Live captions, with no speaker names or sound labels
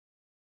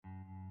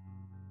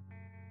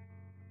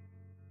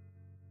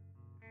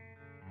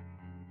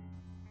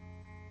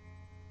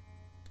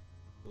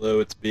Hello,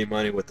 it's B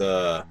Money with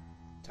a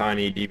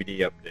tiny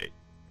DVD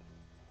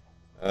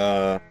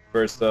update.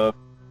 First up,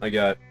 I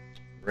got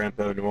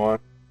Rampo Noir.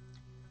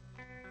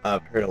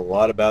 I've heard a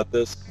lot about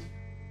this.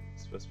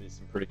 It's supposed to be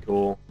some pretty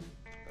cool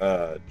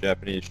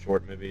Japanese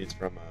short movies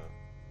from.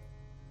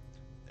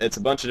 It's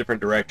a bunch of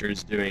different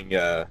directors doing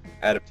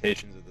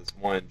adaptations of this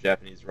one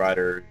Japanese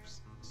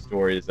writer's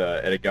stories,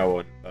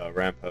 Edogawa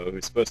Rampo,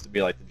 who's supposed to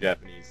be like the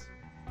Japanese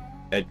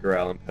Edgar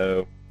Allan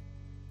Poe.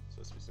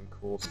 Supposed to be some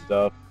cool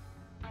stuff.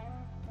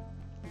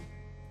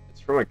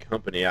 It's from a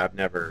company I've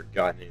never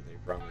gotten anything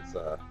from. It's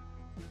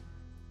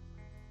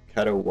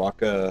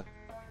Katawaka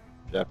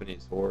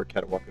Japanese horror,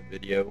 Katawaka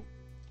Video.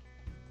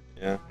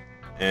 Yeah.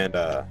 And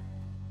I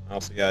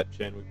also got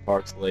Chan-wook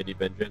Park's Lady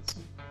Vengeance.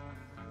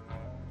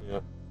 Yeah.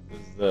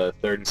 This is the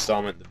third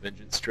installment in the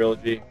Vengeance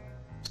trilogy,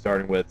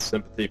 starting with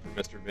Sympathy for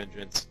Mr.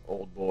 Vengeance,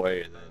 Old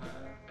Boy, and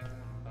then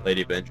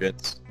Lady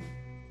Vengeance.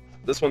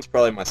 This one's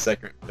probably my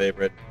second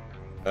favorite.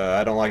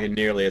 I don't like it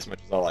nearly as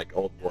much as I like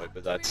Old Boy,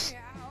 but that's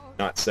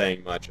not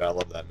saying much. I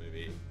love that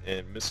movie.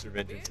 And Mr.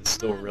 Vengeance is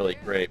still really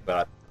great,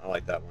 but I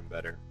like that one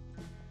better.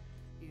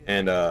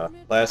 And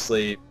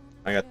lastly,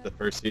 I got the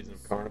first season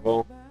of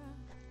Carnival.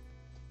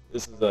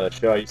 This is a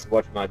show I used to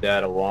watch with my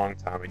dad a long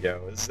time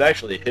ago. This is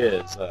actually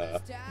his.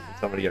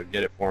 Somebody go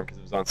get it for him because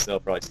it was on sale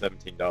for like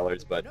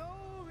 $17, but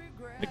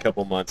in a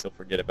couple months he'll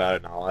forget about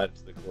it and I'll add it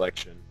to the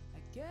collection.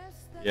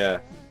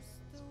 Yeah,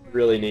 it's a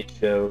really neat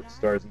show. It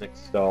stars Nick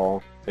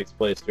Stahl. Takes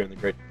place during the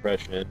Great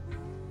Depression.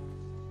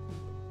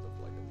 Looks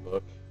like a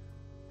book.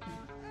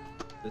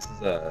 This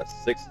is a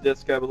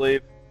 6-disc, I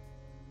believe.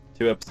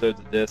 2 episodes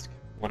a disc,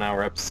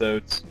 1-hour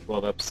episodes,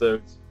 12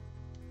 episodes.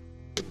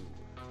 Ooh. Don't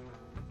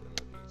know if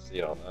you can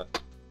see all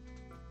that.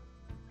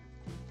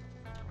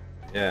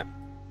 Yeah.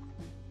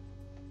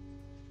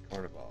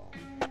 Carnival.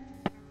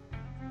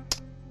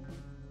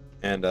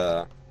 And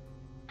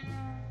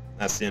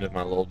that's the end of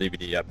my little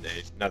DVD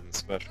update. Nothing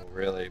special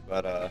really,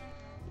 but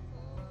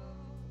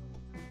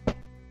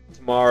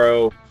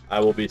tomorrow I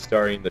will be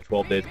starting the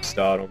 12 Days of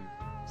Sodom.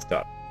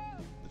 The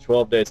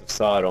 12 Days of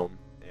Sodom,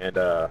 and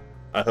I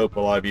hope a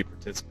lot of you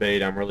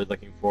participate. I'm really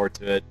looking forward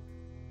to it.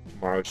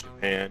 Tomorrow's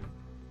Japan.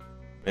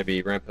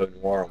 Maybe Rampo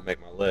Noir will make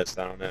my list.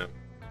 I don't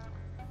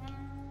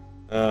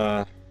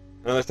know.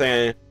 Another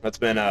thing that's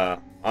been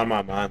on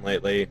my mind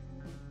lately,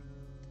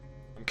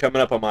 I'm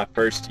coming up on my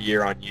first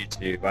year on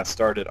YouTube. I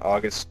started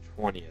August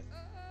 20th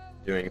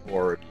doing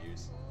horror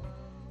reviews,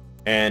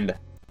 and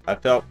I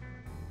felt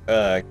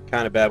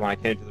kind of bad when I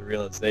came to the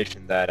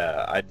realization that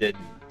I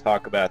didn't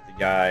talk about the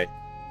guy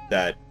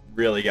that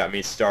really got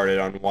me started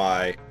on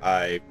why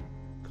I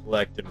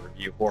collect and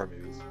review horror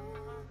movies.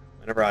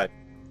 Whenever I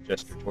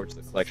gesture towards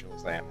the collection, it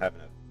looks like I'm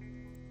having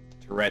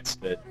a Tourette's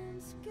fit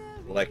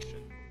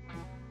collection.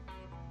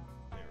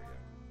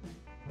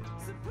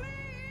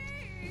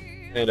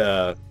 And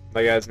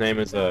my guy's name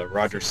is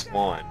Roger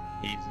Swan.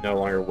 He's no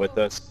longer with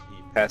us.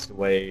 He passed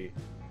away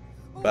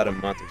about a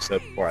month or so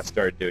before I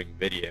started doing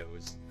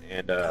videos.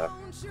 And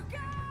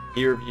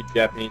he reviewed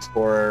Japanese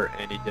horror,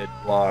 and he did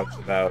vlogs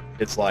about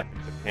his life in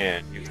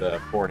Japan. He was a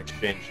foreign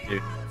exchange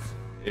student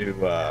who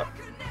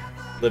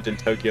lived in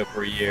Tokyo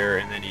for a year,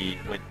 and then he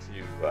went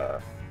to,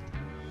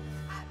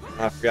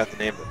 I forgot the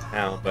name of the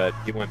town, but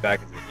he went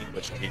back as an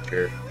English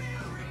teacher.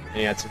 And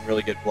he had some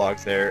really good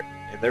vlogs there.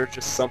 And there was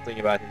just something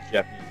about his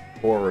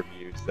Japanese horror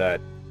reviews that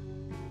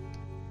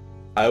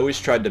I always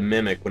tried to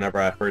mimic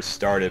whenever I first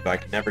started, but I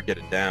could never get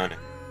it down,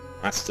 and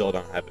I still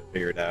don't have it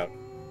figured out.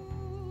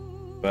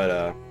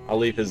 But I'll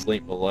leave his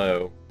link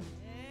below.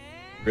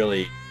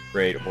 Really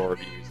great horror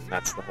reviews, and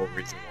that's the whole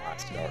reason why I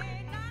started.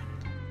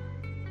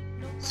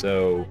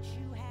 So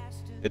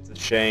it's a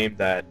shame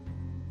that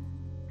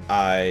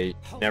I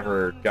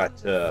never got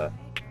to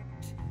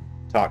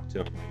talk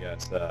to him, I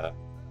guess,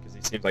 because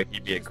he seems like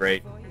he'd be a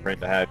great friend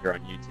to have here on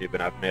YouTube,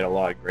 and I've made a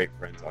lot of great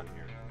friends on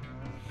here.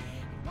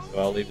 So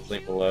I'll leave his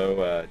link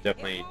below.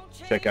 Definitely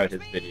check out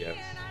his videos.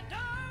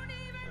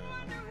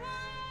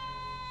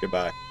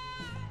 Goodbye.